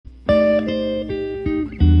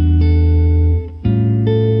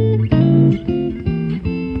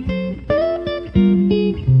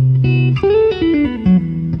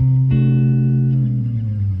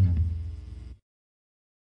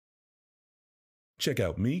Check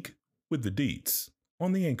out Meek with the Deets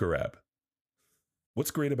on the Anchor app.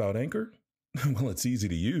 What's great about Anchor? Well, it's easy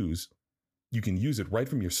to use. You can use it right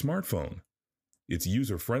from your smartphone. It's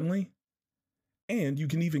user-friendly, and you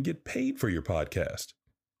can even get paid for your podcast.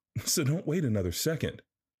 So don't wait another second.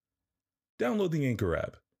 Download the Anchor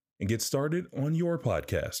app and get started on your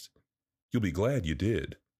podcast. You'll be glad you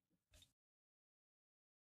did.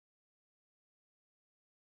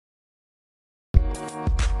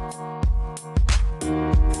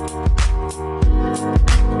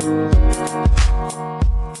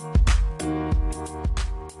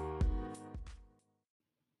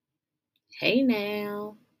 Hey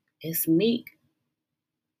now, it's Meek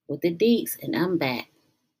with the Deets, and I'm back.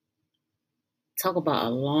 Talk about a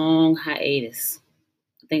long hiatus.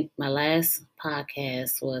 I think my last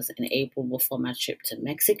podcast was in April before my trip to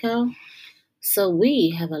Mexico. So we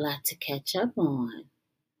have a lot to catch up on.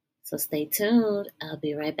 So stay tuned. I'll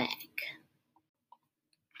be right back.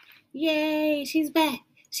 Yay, she's back.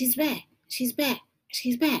 She's back. She's back.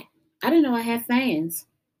 She's back. I didn't know I had fans.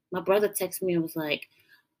 My brother texted me and was like,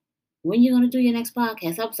 when you going to do your next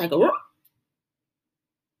podcast? I was like, oh,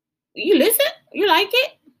 you listen? You like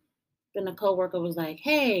it? Then a coworker was like,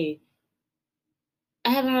 hey, I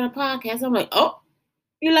haven't heard a podcast. I'm like, oh,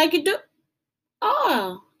 you like it too?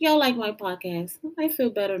 Oh, y'all like my podcast. I feel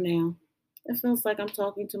better now. It feels like I'm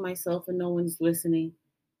talking to myself and no one's listening.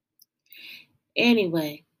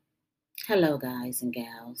 Anyway, hello guys and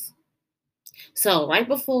gals. So right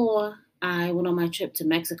before I went on my trip to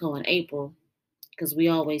Mexico in April, because we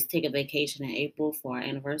always take a vacation in April for our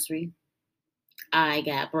anniversary, I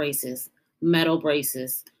got braces, metal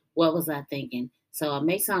braces. What was I thinking? So it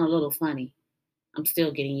may sound a little funny. I'm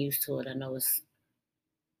still getting used to it. I know it's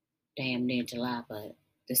damn near July, but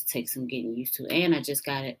this takes some getting used to. And I just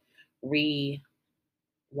got it rewired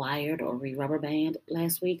or re-rubber band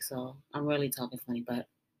last week, so I'm really talking funny. But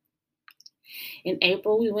in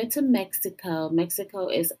April, we went to Mexico. Mexico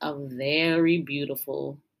is a very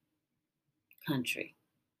beautiful country.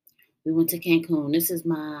 We went to Cancun. This is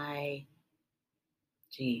my,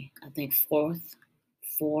 I think fourth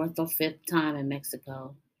or fifth time in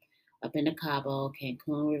Mexico. I've been to Cabo,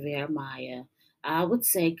 Cancun, Riviera Maya. I would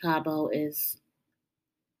say Cabo is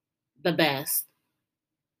the best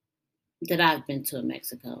that I've been to in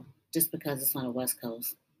Mexico, just because it's on the West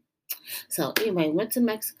Coast. So anyway, went to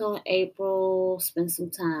Mexico in April, spent some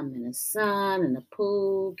time in the sun, in the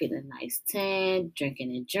pool, getting a nice tan,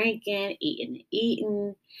 drinking and drinking, eating and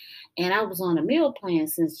eating. And I was on a meal plan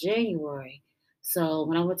since January. So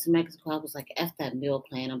when I went to Mexico, I was like, F that meal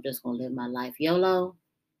plan. I'm just going to live my life YOLO.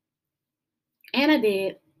 And I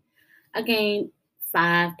did. I gained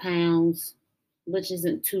 5 pounds, which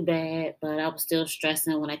isn't too bad, but I was still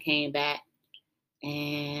stressing when I came back.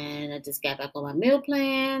 And I just got back on my meal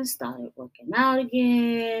plan, started working out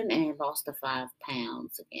again, and lost the 5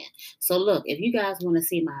 pounds again. So look, if you guys want to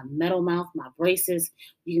see my metal mouth, my braces,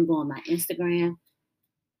 you can go on my Instagram,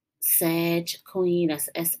 Sag Queen, that's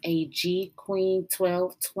SAG Queen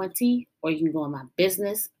 1220, or you can go on my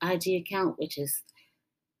business IG account, which is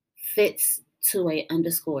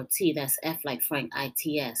Fits2A_T. That's F like Frank,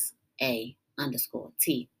 ITS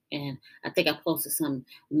A_T. And I think I posted some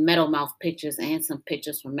metal mouth pictures and some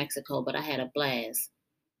pictures from Mexico, but I had a blast.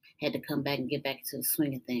 Had to come back and get back to the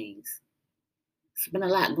swing of things. It's been a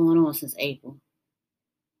lot going on since April.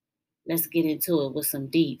 Let's get into it with some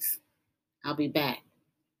deets. I'll be back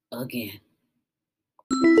again.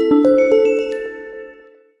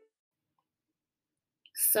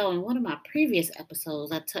 So in one of my previous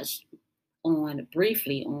episodes, I touched on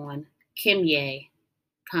briefly on Kanye,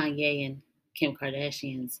 and Kim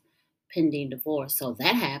Kardashian's pending divorce. So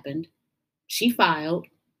that happened. She filed.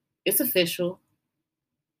 It's official.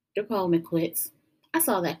 They're calling it quits. I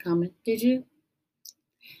saw that coming. Did you?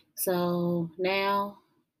 So now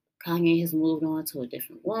Kanye has moved on to a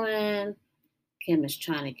different woman. Kim is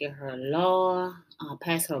trying to get her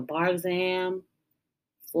pass her bar exam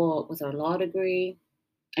with her law degree.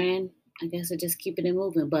 And I guess they're just keeping it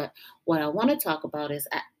moving. But what I want to talk about is,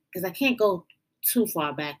 because I can't go too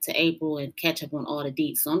far back to April and catch up on all the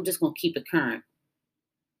deets, so I'm just going to keep it current.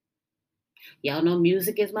 Y'all know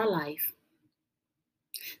music is my life.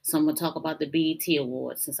 So I'm going to talk about the BET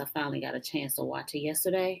Awards since I finally got a chance to watch it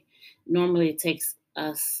yesterday. Normally it takes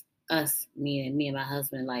me and my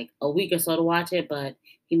husband, like a week or so to watch it, but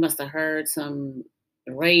he must have heard some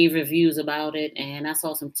rave reviews about it, and I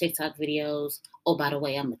saw some TikTok videos. Oh, by the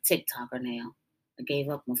way, I'm a TikToker now. I gave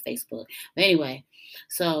up on Facebook. But anyway,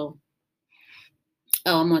 so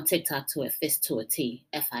I'm on TikTok too at Fits2A_T,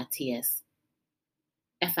 Fits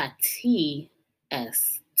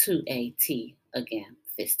 2AT again,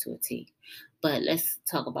 fits to a T. But let's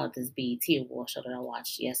talk about this BET Award show that I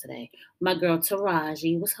watched yesterday. My girl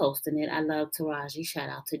Taraji was hosting it. I love Taraji. Shout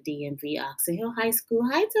out to DMV Oxon Hill High School.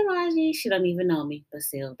 Hi Taraji. She don't even know me, but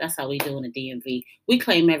still, that's how we do in the DMV. We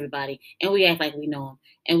claim everybody, and we act like we know them,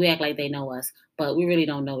 and we act like they know us, but we really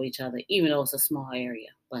don't know each other, even though it's a small area.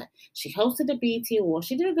 But she hosted the BET Award.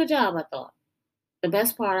 She did a good job, I thought. The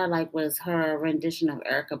best part I liked was her rendition of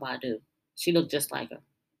Erykah Badu. She looked just like her.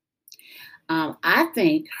 I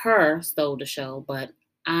think her stole the show, but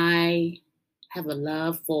I have a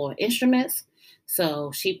love for instruments.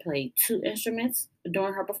 So she played two instruments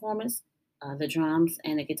during her performance, the drums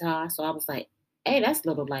and the guitar. So I was like, hey, that's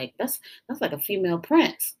little like that's like a female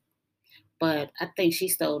Prince. But I think she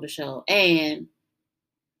stole the show. And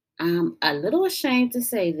I'm a little ashamed to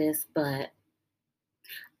say this, but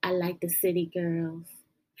I like the City Girls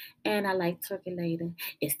and I like Turkulator.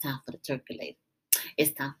 It's time for the Turkulator.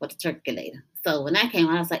 It's time for the Turkulator. So when that came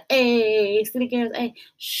out, I was like, hey, City Girls, hey,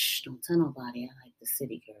 shh, don't tell nobody I like the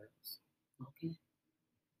City Girls.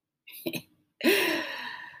 Okay.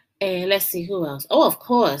 And let's see who else. Oh, of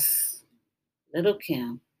course, Little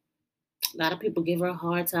Kim. A lot of people give her a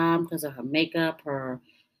hard time because of her makeup, her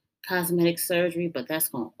cosmetic surgery, but that's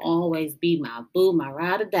going to always be my boo, my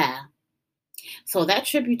ride or die. So that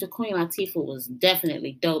tribute to Queen Latifah was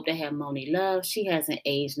definitely dope. They have Moni Love. She hasn't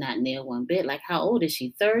aged not near one bit. Like, how old is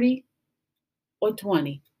she? 30 or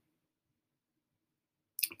 20?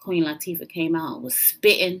 Queen Latifah came out and was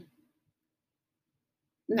spitting.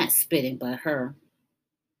 Not spitting, but her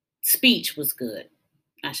speech was good,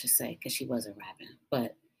 I should say, because she wasn't rapping.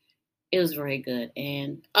 But it was very good.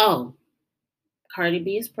 And, oh, Cardi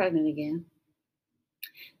B is pregnant again.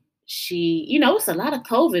 It's a lot of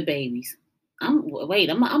COVID babies. I'm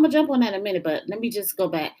gonna jump on that in a minute, but let me just go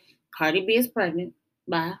back. Cardi B is pregnant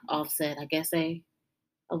by Offset. I guess they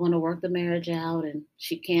are going to work the marriage out, and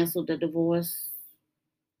she canceled the divorce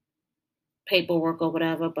paperwork or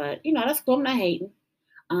whatever. But that's cool. I'm not hating.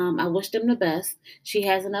 I wish them the best. She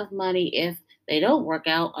has enough money. If they don't work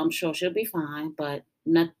out, I'm sure she'll be fine. But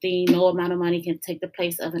no amount of money can take the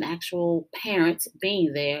place of an actual parent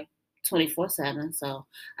being there 24/7. So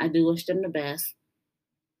I do wish them the best.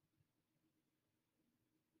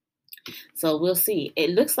 So we'll see. It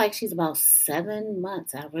looks like she's about 7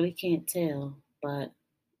 months. I really can't tell, but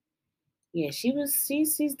yeah,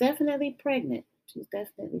 she's definitely pregnant. She's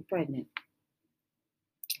definitely pregnant.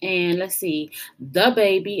 And let's see, the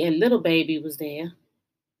baby and little baby was there.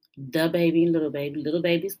 The baby and little baby. Little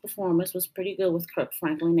baby's performance was pretty good with Kirk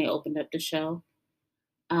Franklin. They opened up the show.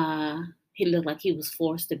 He looked like he was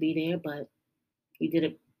forced to be there, but he did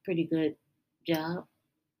a pretty good job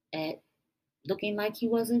at looking like he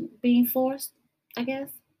wasn't being forced, I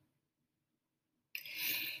guess.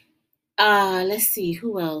 Let's see,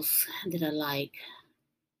 who else did I like?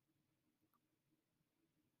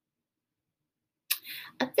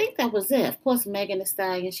 I think that was it. Of course, Megan Thee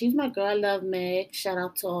Stallion. She's my girl. I love Meg. Shout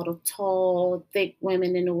out to all the tall, thick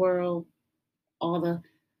women in the world. All the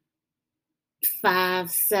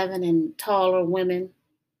 5'7" and taller women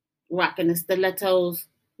rocking the stilettos,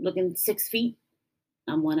 looking 6 feet.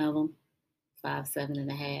 I'm one of them.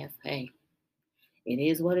 5'7.5". Hey, it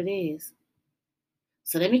is what it is.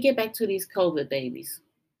 So let me get back to these COVID babies.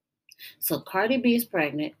 So Cardi B is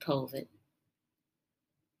pregnant, COVID.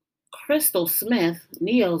 Crystal Smith,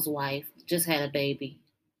 Neo's wife, just had a baby.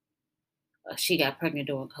 She got pregnant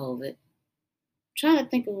during COVID. Trying to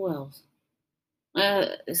think of who else.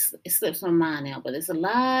 It slips my mind now, but there's a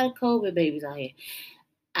lot of COVID babies out here.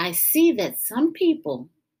 I see that some people,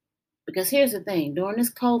 because here's the thing, during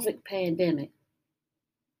this COVID pandemic,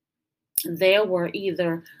 there were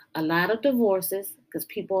either a lot of divorces because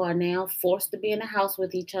people are now forced to be in the house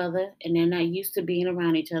with each other and they're not used to being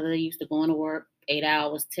around each other. They're used to going to work 8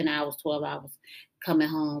 hours, 10 hours, 12 hours, coming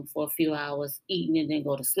home for a few hours, eating, and then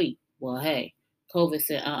go to sleep. Well, hey, COVID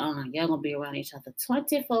said, y'all gonna be around each other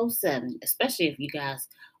 24/7, especially if you guys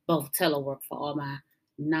both telework, for all my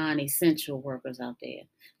non-essential workers out there.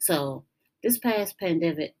 So this past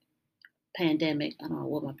pandemic, I don't know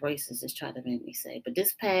what my braces is trying to make me say, but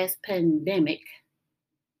this past pandemic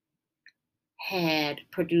had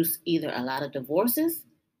produced either a lot of divorces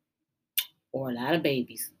or a lot of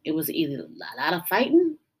babies. It was either a lot of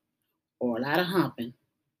fighting or a lot of humping,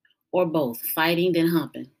 or both, fighting then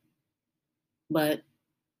humping. But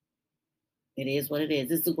it is what it is.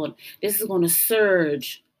 This is going to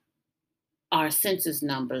surge our census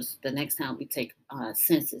numbers the next time we take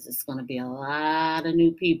census. It's going to be a lot of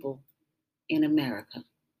new people in America.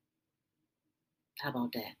 How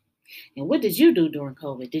about that? And what did you do during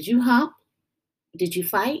COVID? Did you hump? Did you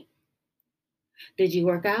fight? Did you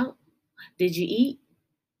work out? Did you eat?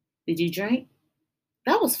 Did you drink?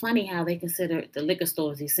 That was funny how they consider the liquor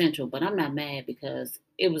stores essential, but I'm not mad because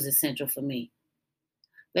it was essential for me.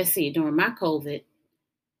 Let's see, during my COVID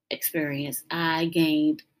experience, I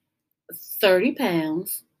gained 30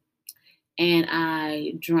 pounds and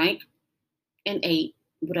I drank and ate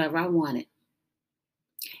whatever I wanted.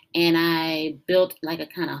 And I built like a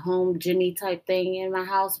kind of home gymmy type thing in my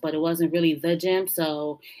house, but it wasn't really the gym,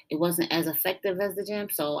 so it wasn't as effective as the gym.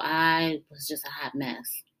 So I was just a hot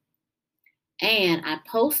mess. And I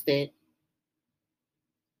posted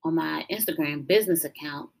on my Instagram business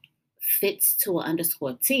account, fits to a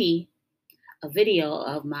underscore T, a video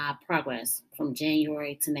of my progress from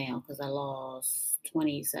January to now because I lost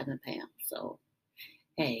 27 pounds. So,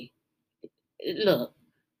 hey, look,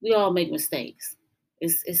 we all make mistakes.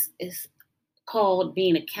 It's called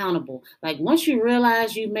being accountable. Like once you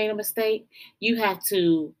realize you made a mistake, you have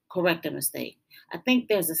to correct a mistake. I think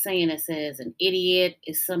there's a saying that says an idiot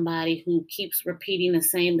is somebody who keeps repeating the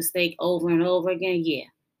same mistake over and over again. Yeah,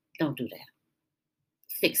 don't do that.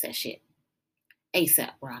 Fix that shit. ASAP,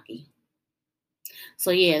 Rocky.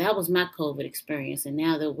 So yeah, that was my COVID experience. And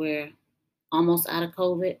now that we're almost out of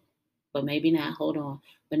COVID, but maybe not, hold on.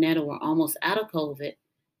 But now that we're almost out of COVID,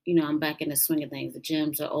 I'm back in the swing of things. The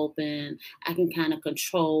gyms are open. I can kind of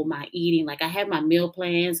control my eating. Like I have my meal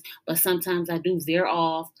plans, but sometimes I do veer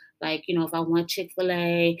off. Like, if I want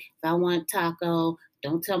Chick-fil-A, if I want taco,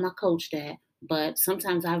 don't tell my coach that. But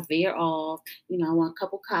sometimes I veer off. I want a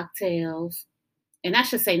couple cocktails. And I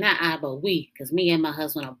should say not I, but we, because me and my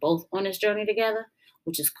husband are both on this journey together,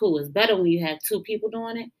 which is cool. It's better when you have two people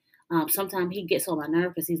doing it. Sometimes he gets on my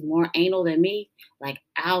nerve because he's more anal than me. Like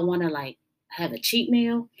I want to like have a cheat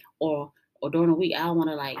meal, or during the week I want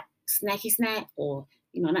to like snacky snack, or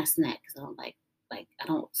not snack because I don't like I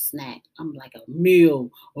don't snack. I'm like a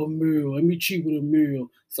meal. Let me cheat with a meal.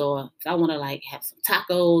 So if I want to like have some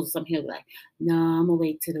tacos, something he'll be like, no, I'm gonna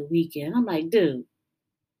wait till the weekend. I'm like, dude,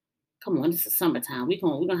 come on, this is summertime. We're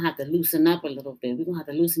gonna have to loosen up a little bit. We're gonna have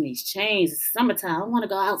to loosen these chains. It's summertime. I wanna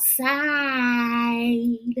go outside.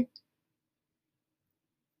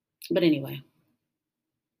 But anyway,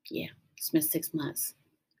 yeah, it's been 6 months.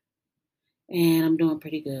 And I'm doing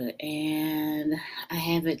pretty good. And I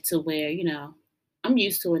have it to where, I'm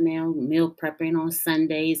used to it now. Meal prepping on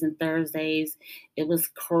Sundays and Thursdays. It was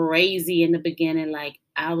crazy in the beginning. Like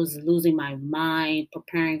I was losing my mind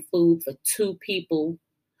preparing food for two people.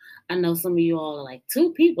 I know some of you all are like,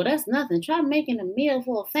 two people, that's nothing. Try making a meal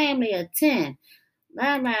for a family of 10.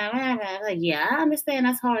 Blah, blah, blah, blah. Like, yeah, I understand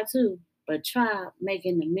that's hard too. But try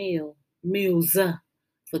making the meals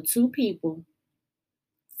for two people,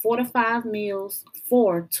 4 to 5 meals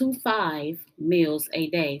a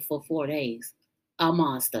day for 4 days. A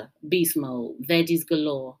monster, beast mode, veggies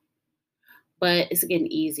galore. But it's getting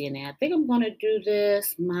easier now. I think I'm going to do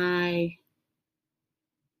this. My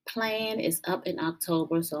plan is up in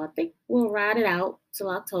October, so I think we'll ride it out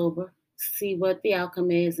till October, see what the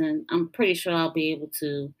outcome is, and I'm pretty sure I'll be able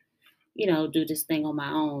to, do this thing on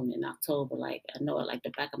my own in October. Like I know it like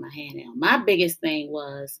the back of my hand now. My biggest thing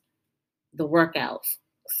was the workouts.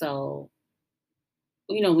 So,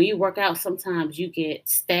 when you work out, sometimes you get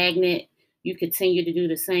stagnant. You continue to do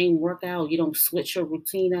the same workout. You don't switch your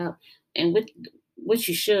routine up, and with which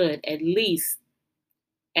you should at least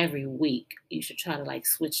every week. You should try to like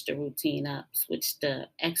switch the routine up, switch the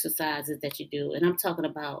exercises that you do. And I'm talking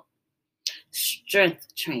about strength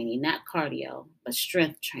training, not cardio, but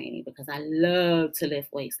strength training because I love to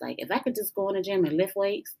lift weights. Like if I could just go in the gym and lift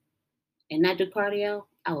weights and not do cardio,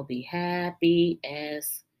 I would be happy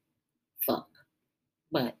as fuck.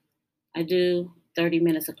 But I do 30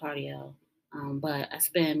 minutes of cardio. But I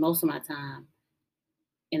spend most of my time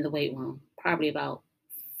in the weight room, probably about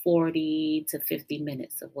 40 to 50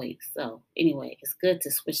 minutes of weights. So anyway, it's good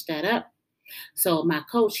to switch that up. So my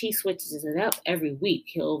coach, he switches it up every week.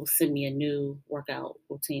 He'll send me a new workout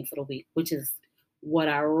routine for the week, which is what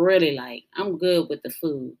I really like. I'm good with the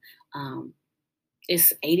food.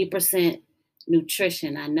 It's 80%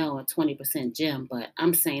 nutrition, I know, and 20% gym, but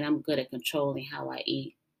I'm saying I'm good at controlling how I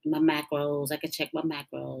eat. My macros, I can check my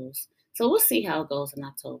macros. So we'll see how it goes in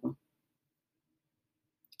October.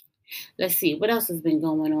 Let's see what else has been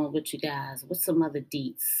going on with you guys. What's some other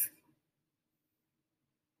deets?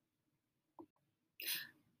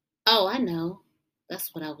 Oh, I know.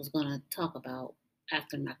 That's what I was gonna talk about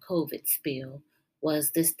after my COVID spill.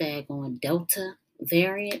 Was this daggone Delta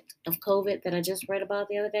variant of COVID that I just read about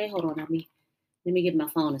the other day? Hold on, let me get my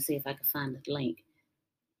phone and see if I can find the link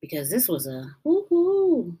because this was a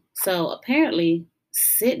woohoo. So apparently,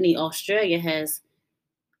 Sydney, Australia, has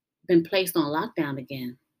been placed on lockdown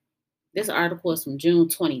again. This article is from June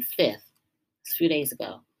 25th. It's a few days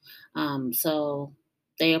ago. So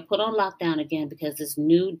they are put on lockdown again because this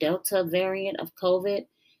new Delta variant of COVID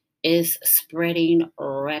is spreading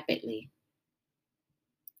rapidly.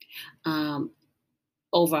 Um,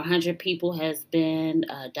 Over 100 people has been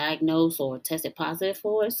diagnosed or tested positive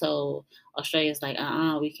for it. So Australia's like,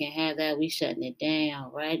 we can't have that. We shutting it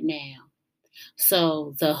down right now.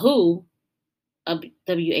 So the WHO,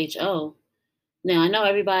 WHO. Now I know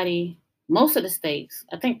everybody, most of the states,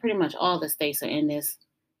 I think pretty much all the states are in this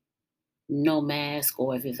no mask,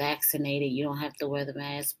 or if you're vaccinated, you don't have to wear the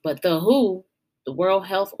mask. But the WHO, the World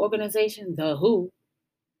Health Organization, the WHO,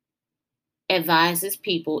 advises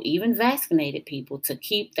people, even vaccinated people, to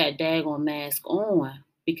keep that daggone mask on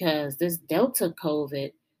because this Delta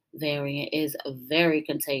COVID variant is very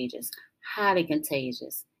contagious, highly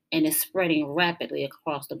contagious, and it's spreading rapidly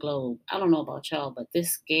across the globe. I don't know about y'all, but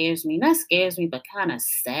this scares me. Not scares me, but kind of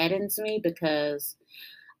saddens me because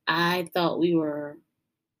I thought we were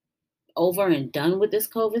over and done with this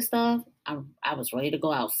COVID stuff. I was ready to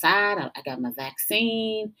go outside. I got my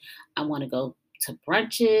vaccine. I want to go to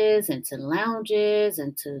brunches and to lounges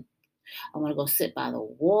I want to go sit by the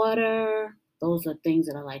water. Those are things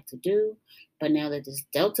that I like to do. But now that this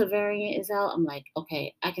Delta variant is out, I'm like,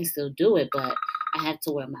 okay, I can still do it, but I have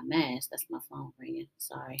to wear my mask. That's my phone ringing.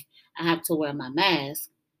 Sorry. I have to wear my mask.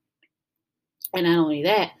 And not only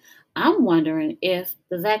that, I'm wondering if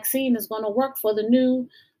the vaccine is going to work for the new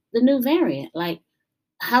variant. Like,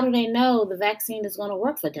 how do they know the vaccine is going to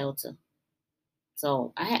work for Delta?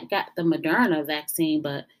 So I had got the Moderna vaccine,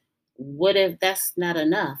 but what if that's not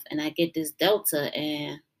enough and I get this Delta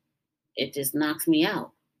and it just knocks me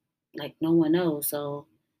out? Like, no one knows. So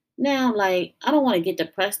now I'm like, I don't want to get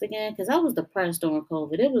depressed again because I was depressed during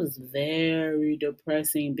COVID. It was very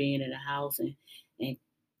depressing being in the house and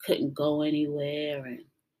couldn't go anywhere and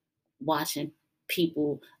watching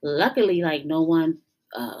people. Luckily, like no one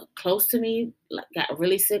close to me like, got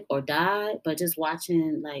really sick or died, but just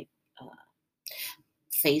watching like uh,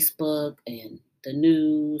 Facebook and the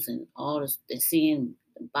news and all this, and seeing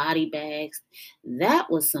the body bags,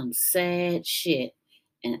 that was some sad shit.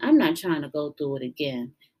 And I'm not trying to go through it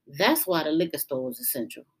again. That's why the liquor store was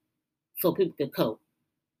essential so people could cope.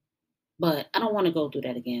 But I don't want to go through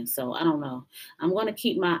that again. So I don't know. I'm going to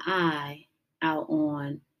keep my eye out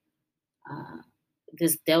on uh,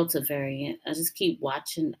 this Delta variant. I just keep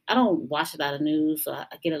watching. I don't watch a lot of news, so I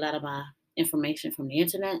get a lot of my information from the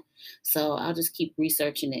internet. So I'll just keep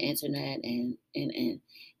researching the internet and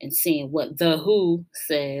seeing what the WHO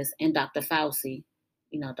says and Dr. Fauci.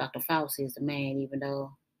 Dr. Fauci is the man, even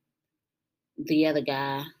though the other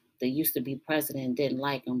guy that used to be president didn't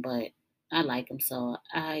like him, but I like him, so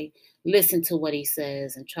I listen to what he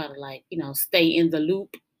says and try to stay in the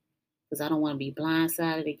loop because I don't want to be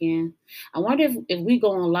blindsided again. I wonder if we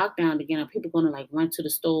go on lockdown again, are people going to like run to the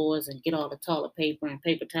stores and get all the toilet paper and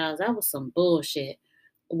paper towels? That was some bullshit.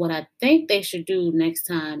 What I think they should do next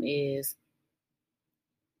time is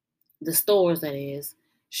the stores, that is,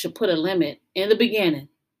 should put a limit in the beginning.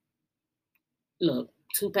 Look,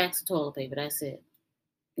 2 packs of toilet paper, that's it.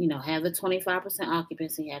 Have the 25%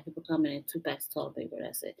 occupancy, have people coming in 2 packs of toilet paper,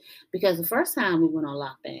 that's it. Because the first time we went on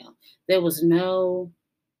lockdown, there was no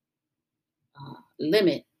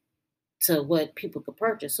limit to what people could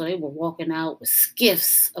purchase. So they were walking out with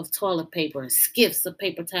skiffs of toilet paper and skiffs of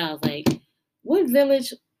paper towels. Like, what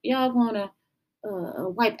village y'all gonna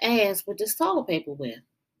wipe ass with this toilet paper with?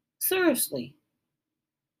 Seriously,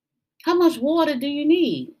 how much water do you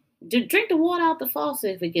need? Drink the water out the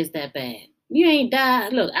faucet if it gets that bad. You ain't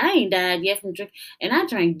died. Look, I ain't died yet from drink, and I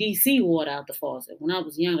drank DC water out the faucet. When I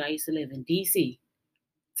was younger, I used to live in DC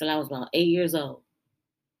till I was about 8 years old.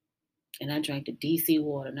 And I drank the DC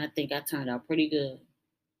water, and I think I turned out pretty good.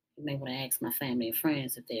 You may want to ask my family and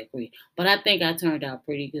friends if they agree. But I think I turned out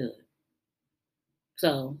pretty good.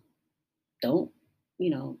 So don't,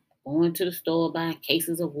 go into the store buying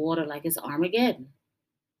cases of water like it's Armageddon.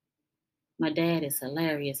 My dad is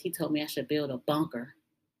hilarious. He told me I should build a bunker,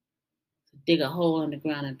 dig a hole in the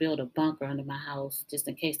ground and build a bunker under my house just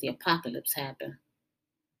in case the apocalypse happened.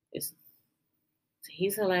 It's,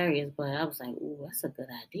 he's hilarious, but I was like, ooh, that's a good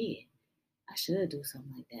idea. I should do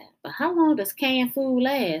something like that. But how long does canned food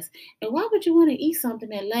last? And why would you want to eat something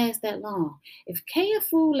that lasts that long? If canned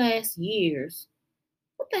food lasts years,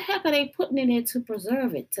 what the heck are they putting in it to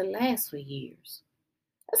preserve it to last for years?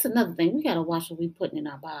 That's another thing. We got to watch what we're putting in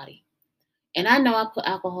our body. And I know I put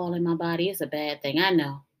alcohol in my body. It's a bad thing. I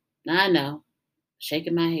know. I know.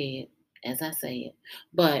 Shaking my head as I say it.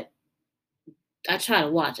 But I try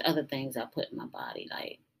to watch other things I put in my body,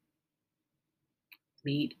 like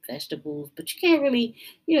meat, vegetables, but you can't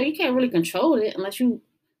really control it unless you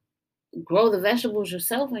grow the vegetables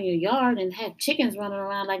yourself in your yard and have chickens running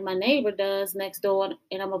around like my neighbor does next door,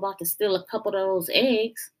 and I'm about to steal a couple of those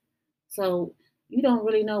eggs. So you don't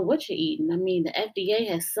really know what you're eating. I mean, the FDA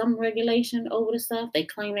has some regulation over the stuff. They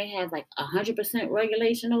claim they have like 100%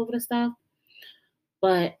 regulation over the stuff,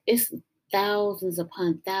 but it's thousands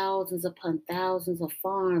upon thousands of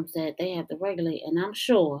farms that they have to regulate. And I'm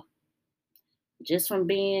sure just from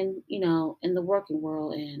being, in the working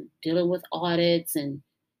world and dealing with audits and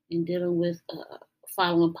dealing with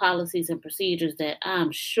following policies and procedures, that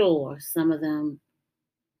I'm sure some of them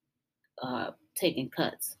taking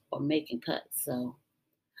cuts or making cuts. So,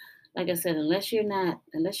 like I said, unless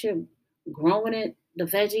you're growing it, the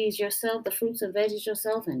veggies yourself, the fruits and veggies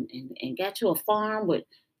yourself, and got you a farm with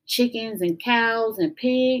chickens and cows and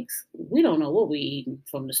pigs, we don't know what we eating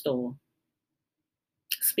from the store.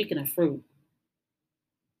 Speaking of fruit,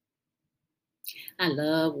 I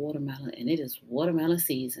love watermelon, and it is watermelon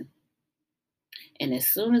season. And as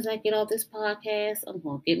soon as I get off this podcast, I'm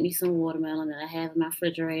gonna get me some watermelon that I have in my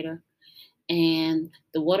refrigerator. And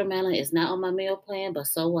the watermelon is not on my meal plan, but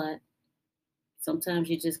so what? Sometimes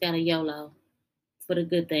you just gotta YOLO for the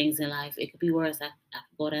good things in life. It could be worse. I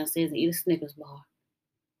could go downstairs and eat a Snickers bar,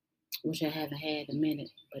 which I haven't had in a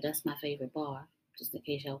minute, but that's my favorite bar, just in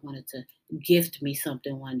case y'all wanted to gift me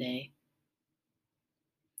something one day.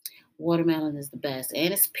 Watermelon is the best.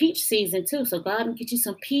 And it's peach season too. So go out and get you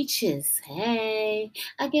some peaches. Hey,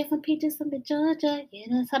 I get some peaches from the Georgia. Yeah,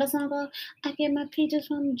 that's how the song goes. I get my peaches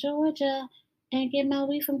from Georgia and get my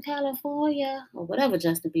weed from California. Or whatever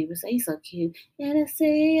Justin Bieber say. He's so cute. Yeah, to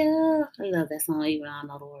see you. I love that song even though I don't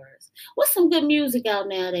know the words. What's some good music out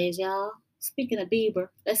nowadays, y'all? Speaking of Bieber,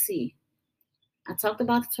 let's see. I talked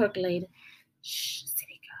about the turkulator. Shh,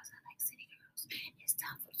 city girls. I like city girls. It's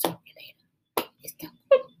time for the turkulator. It's time.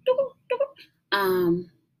 Um,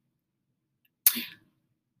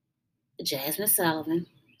 Jasmine Sullivan,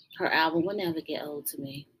 her album will never get old to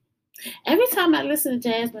me. Every time I listen to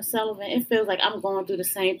Jasmine Sullivan, it feels like I'm going through the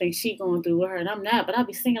same thing she going through with her, and I'm not. But I'll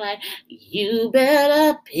be singing like, "You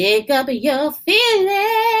better pick up your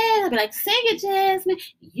feelings." I'll be like, "Sing it, Jasmine.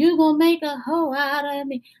 You gonna make a hoe out of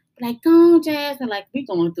me." Like, "Go on, Jasmine." Like we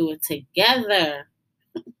going through it together.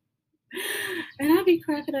 And I be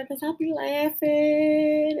cracking up because I be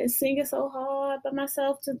laughing and singing so hard by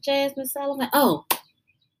myself to Jasmine Sullivan. Oh,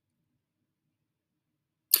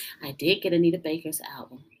 I did get Anita Baker's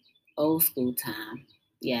album, Old School Time.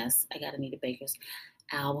 Yes, I got Anita Baker's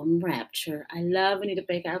album, Rapture. I love Anita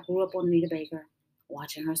Baker. I grew up on Anita Baker,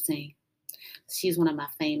 watching her sing. She's one of my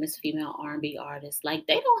famous female R&B artists. Like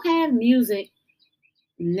they don't have music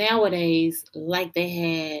nowadays like they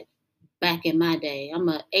had back in my day. I'm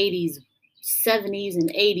a 80s, 70s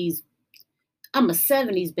and 80s. I'm a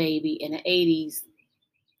 70s baby and an 80s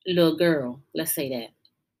little girl. Let's say that.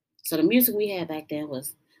 So the music we had back then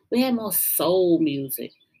was we had more soul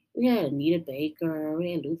music. We had Anita Baker,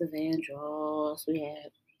 we had Luther Vandross, we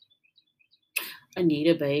had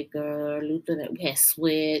Anita Baker, we had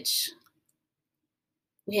Switch.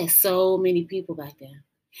 We had so many people back then.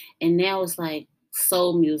 And now it's like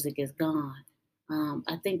soul music is gone.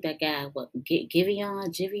 I think that guy,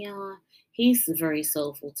 Giveon, he's very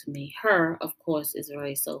soulful to me. Her, of course, is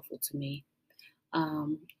very soulful to me.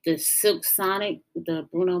 The Silk Sonic, the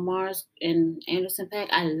Bruno Mars and Anderson Paak,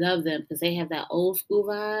 I love them because they have that old school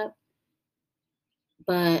vibe.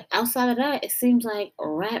 But outside of that, it seems like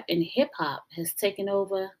rap and hip hop has taken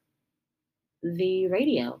over the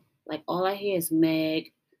radio. Like all I hear is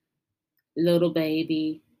Meg, Little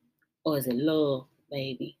Baby, or is it Lil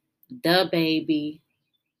Baby? The Baby,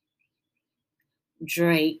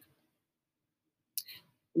 Drake.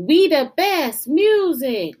 We the best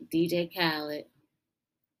music, DJ Khaled.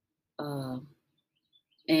 Um,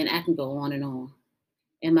 and I can go on and on.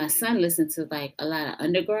 And my son listens to like a lot of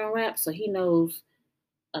underground rap, so he knows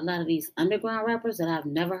a lot of these underground rappers that I've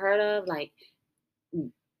never heard of. Like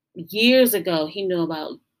years ago, he knew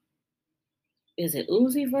about is it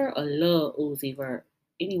Uzi Vert or Lil Uzi Vert?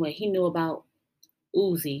 Anyway, he knew about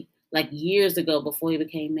Uzi like years ago before he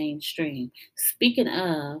became mainstream. Speaking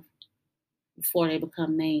of before they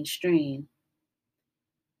become mainstream,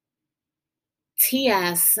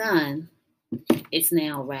 T.I.'s son is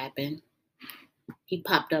now rapping. He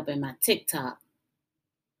popped up in my TikTok,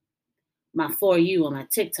 my For You on my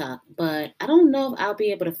TikTok, but I don't know if I'll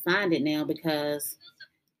be able to find it now because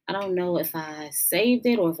I don't know if I saved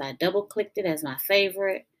it or if I double clicked it as my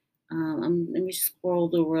favorite. Let me scroll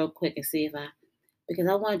through real quick and see if I because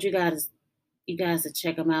I wanted you guys to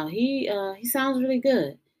check him out. He sounds really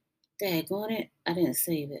good. Daggone it, I didn't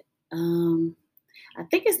save it. I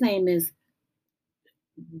think his name is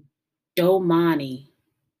Domani.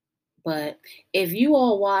 But if you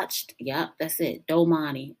all watched, yep, that's it,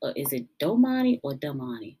 Domani, or is it Domani or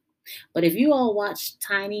Domani? But if you all watched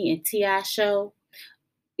Tiny and Ti show,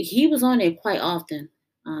 he was on there quite often.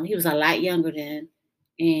 He was a lot younger then,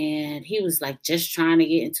 and he was like just trying to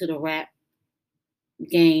get into the rap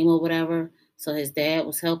game or whatever. So his dad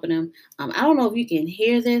was helping him. I don't know if you can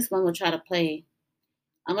hear this, but I'm gonna try to play.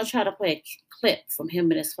 I'm gonna try to play a clip from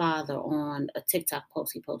him and his father on a TikTok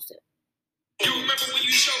post he posted. You remember when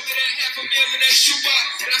you showed me that $500,000 in that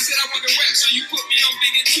shoebox, and I said I want to rap, so you put me on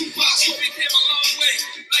Big and Tupac. So we came a long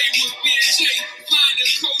way. Lay with B and J, flying in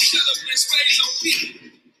Coachella, and Spades on P.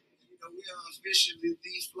 You know, we are officially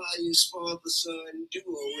the flyest father-son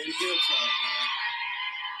duo in hip hop.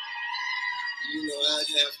 You know,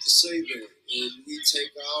 I'd have to say that. And we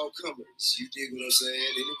take all comers. You dig what I'm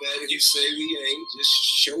saying? Anybody who say we ain't, just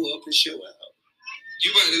show up and show out.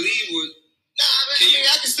 You about to leave with? Nah,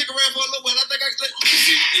 I can stick around for a little while. I think let's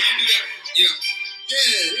see. Can you do that? Yeah.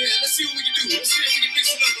 Yeah. Let's see what we can do. Let's see if we can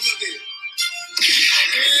mix it up a little bit. Yeah.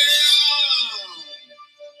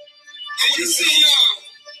 I want to see y'all.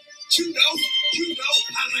 You know, I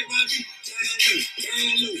like my beat.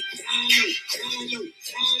 Down low. Don't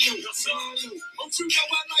you know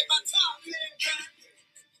I like my top, man?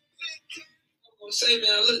 I'm gonna say, man,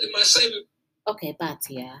 I looked at my savior. Okay, bye,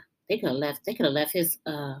 Ti. They could have left. They could have left his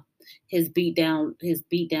beat down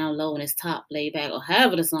low and his top laid back, or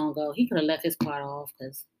however the song go. He could have left his part off.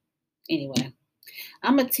 Cause anyway,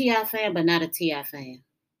 I'm a Ti fan, but not a Ti fan.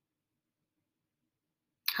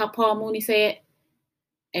 How Paul Mooney said,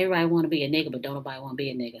 "Everybody want to be a nigga, but don't nobody want to be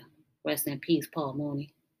a nigga." Rest in peace, Paul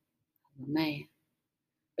Mooney. Oh, man.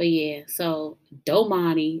 But yeah, so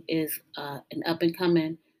Domani is an up and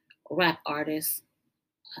coming rap artist.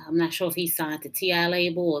 I'm not sure if he's signed to Ti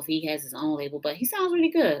label or if he has his own label, but he sounds really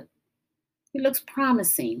good. He looks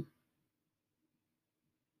promising.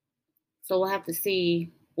 So we'll have to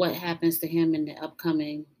see what happens to him in the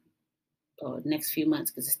upcoming or next few months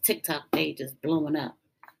because his TikTok page is blowing up.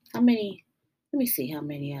 How many? Let me see how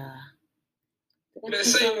many.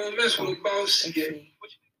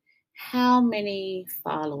 How many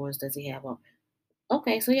followers does he have on?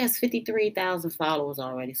 Okay, so he has 53,000 followers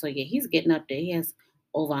already. So yeah, he's getting up there. He has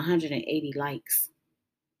over 180 likes.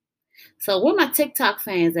 So where my TikTok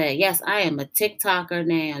fans at? Yes, I am a TikToker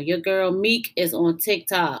now. Your girl Meek is on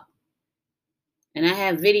TikTok. And I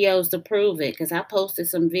have videos to prove it because I posted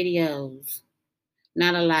some videos.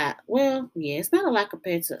 Not a lot. Well, yeah, it's not a lot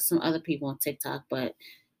compared to some other people on TikTok. But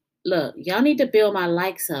look, y'all need to build my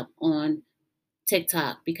likes up on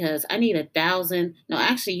TikTok because I need 1,000. No,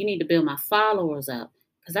 actually, you need to build my followers up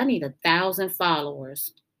because I need 1,000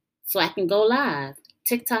 followers so I can go live.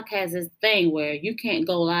 TikTok has this thing where you can't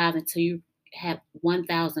go live until you have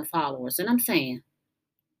 1,000 followers. And I'm saying,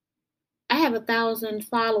 I have 1,000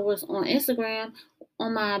 followers on Instagram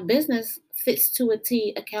on my business Fits to a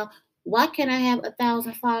T account. Why can't I have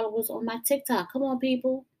 1,000 followers on my TikTok? Come on,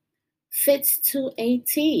 people. Fits to a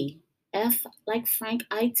T. F like Frank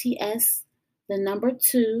ITS, the number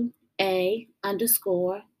 2 A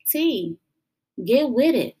underscore T. Get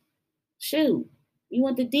with it. Shoot. You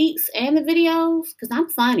want the deets and the videos? Because I'm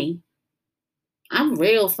funny. I'm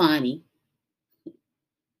real funny.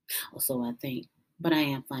 Or so I think. But I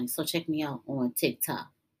am funny. So check me out on TikTok.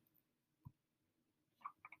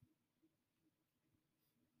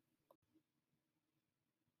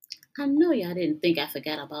 I know y'all didn't think I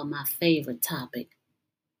forgot about my favorite topic.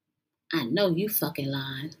 I know you fucking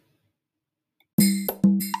lying.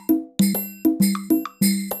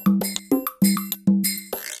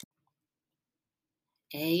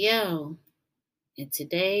 Hey yo, in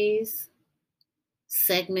today's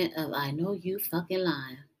segment of I Know You Fucking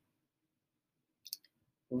Lying,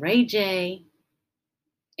 Ray J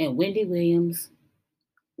and Wendy Williams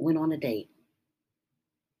went on a date.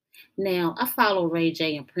 Now, I follow Ray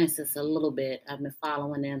J and Princess a little bit. I've been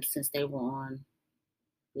following them since they were on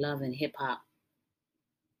Love and Hip Hop,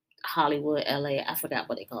 Hollywood, LA. I forgot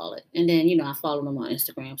what they call it. And then, I follow them on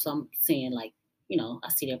Instagram. So I'm seeing I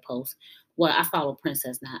see their posts. Well, I follow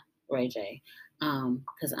Princess, not Ray J,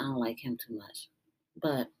 because I don't like him too much.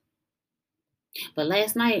 But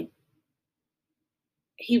last night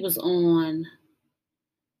he was on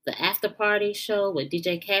the after party show with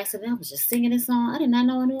DJ Cassidy. I was just singing this song. I did not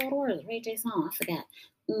know I knew all the words. Ray J song. I forgot.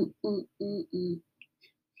 Can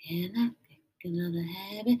I pick another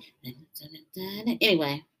habit?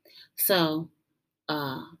 Anyway, so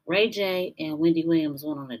Ray J and Wendy Williams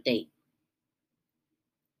went on a date.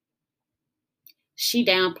 She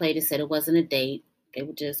downplayed it, said it wasn't a date. They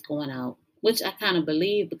were just going out, which I kind of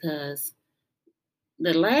believe because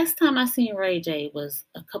The last time I seen Ray J was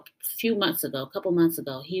a couple months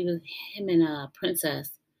ago. Him and Princess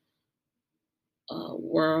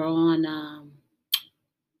were on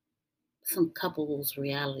some couples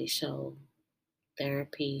reality show,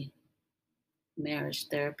 therapy, marriage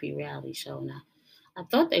therapy reality show. And I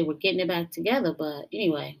thought they were getting it back together, but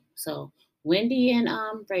anyway, so Wendy and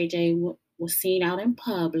Ray J was seen out in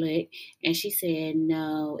public, and she said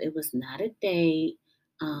no, it was not a date.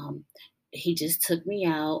 Um, he just took me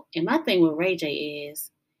out. And my thing with Ray J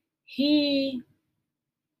is he,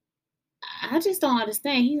 I just don't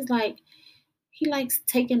understand. He likes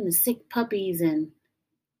taking the sick puppies and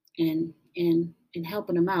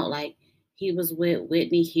helping them out. Like he was with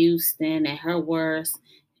Whitney Houston at her worst.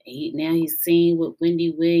 Now he's seen with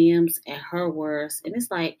Wendy Williams at her worst, and it's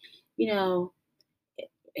like, you know,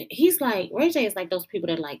 he's like Ray J is like those people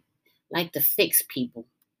that like to fix people.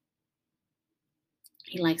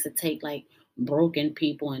 He likes to take like broken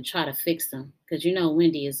people and try to fix them because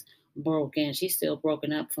Wendy is broken. She's still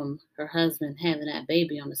broken up from her husband having that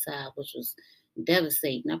baby on the side, which was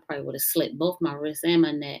devastating. I probably would have slit both my wrists and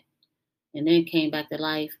my neck, and then came back to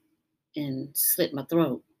life and slit my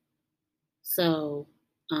throat. So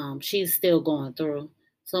she's still going through.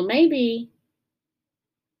 So maybe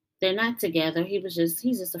they're not together. He's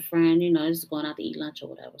just a friend, just going out to eat lunch or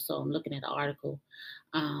whatever. So I'm looking at the article.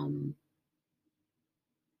 Um,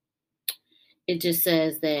 it just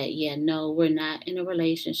says that, yeah, no, we're not in a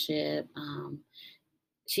relationship.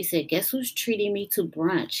 She said, guess who's treating me to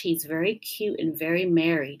brunch? He's very cute and very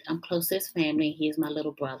married. I'm close to his family. He is my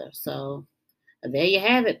little brother. So there you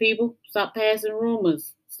have it, people. Stop passing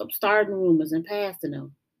rumors. Stop starting rumors and passing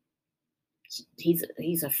them.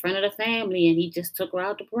 He's a friend of the family, and he just took her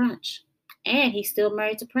out to brunch. And he's still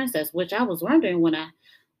married to Princess, which I was wondering when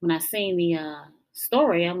I seen the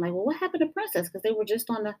story. I'm like, well, what happened to Princess? Because they were just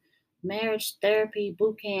on the marriage therapy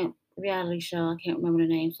boot camp reality show. I can't remember the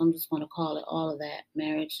name, so I'm just going to call it all of that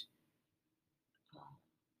marriage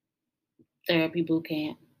therapy boot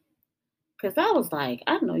camp. Because I was like,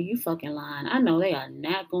 I know you fucking lying. I know they are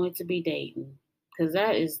not going to be dating because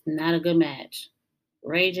that is not a good match.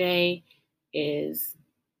 Ray J is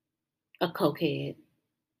a cokehead,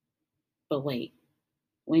 but wait,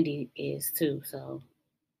 Wendy is too. So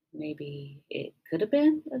maybe it could have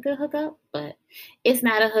been a good hookup, but it's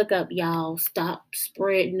not a hookup, y'all. Stop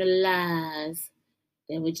spreading the lies.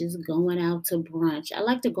 They were just going out to brunch. I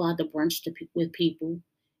like to go out to brunch with people,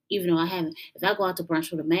 even though I haven't. If I go out to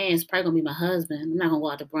brunch with a man, it's probably gonna be my husband. I'm not gonna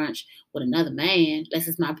go out to brunch with another man unless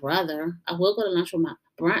it's my brother. I will go to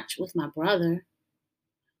brunch with my brother.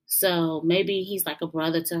 So maybe he's like a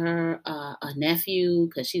brother to her, a nephew,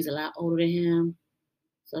 because she's a lot older than him.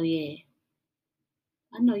 So yeah,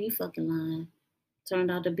 I know you fucking lying.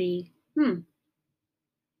 Turned out to be, they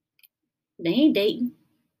ain't dating.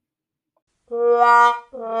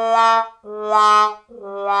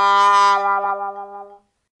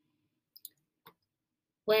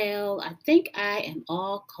 Well, I think I am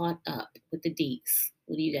all caught up with the deets.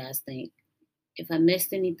 What do you guys think? If I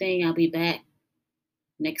missed anything, I'll be back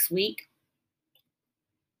next week.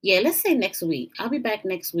 Yeah, let's say next week. I'll be back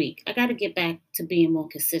next week. I got to get back to being more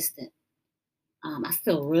consistent. I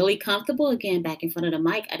feel really comfortable again back in front of the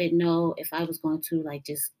mic. I didn't know if I was going to like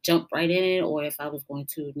just jump right in it or if I was going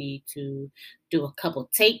to need to do a couple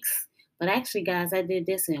takes. But actually, guys, I did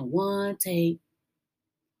this in one take.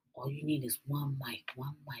 All you need is one mic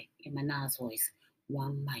in my Nas voice.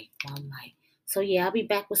 One mic, one mic. So yeah, I'll be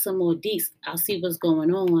back with some more deets. I'll see what's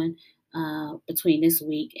going on between this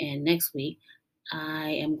week and next week. I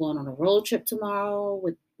am going on a road trip tomorrow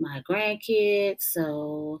with my grandkids,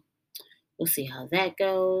 so we'll see how that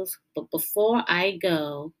goes. But before I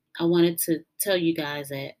go, I wanted to tell you guys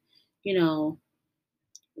that, you know,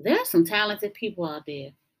 there are some talented people out there.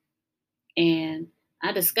 And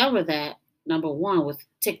I discovered that, number one, with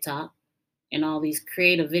TikTok and all these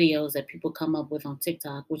creative videos that people come up with on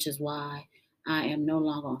TikTok, which is why I am no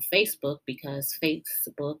longer on Facebook because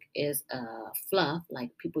Facebook is fluff. Like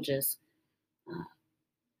people just uh,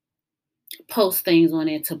 post things on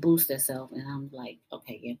it to boost themselves. And I'm like,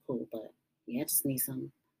 okay, yeah, cool. But yeah, I just need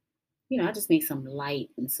I just need some light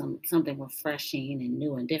and something refreshing and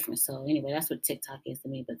new and different. So anyway, that's what TikTok is to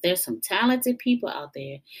me. But there's some talented people out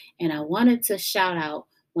there, and I wanted to shout out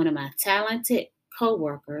one of my talented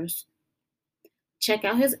coworkers. Check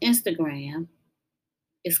out his Instagram.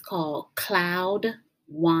 It's called Cloud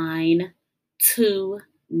Wine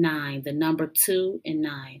 29, the number 2 and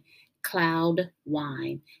 9. Cloud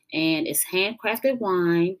Wine. And it's handcrafted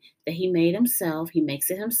wine that he made himself. He makes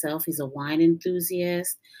it himself. He's a wine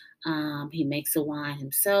enthusiast. He makes the wine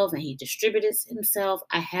himself and he distributes it himself.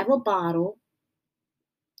 I have a bottle.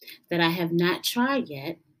 that I have not tried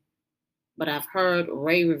yet, but I've heard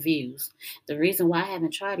rave reviews. The reason why I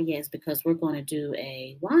haven't tried it yet is because we're going to do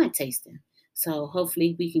a wine tasting. So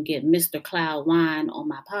hopefully we can get Mr. Cloud Wine on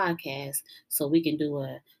my podcast so we can do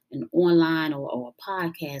an online or a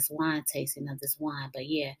podcast wine tasting of this wine. But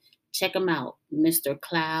yeah, check them out, Mr.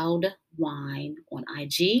 Cloud Wine on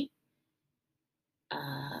IG.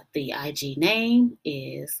 The IG name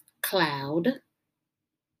is Cloud,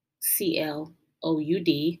 Cloud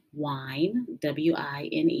Wine, Wine,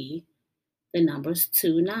 the number's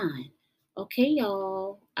 29. Okay,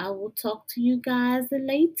 y'all. I will talk to you guys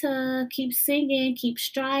later. Keep singing, keep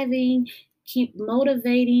striving, keep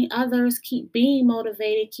motivating others, keep being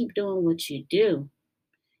motivated, keep doing what you do.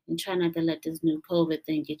 And try not to let this new COVID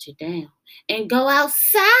thing get you down. And go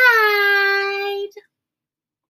outside.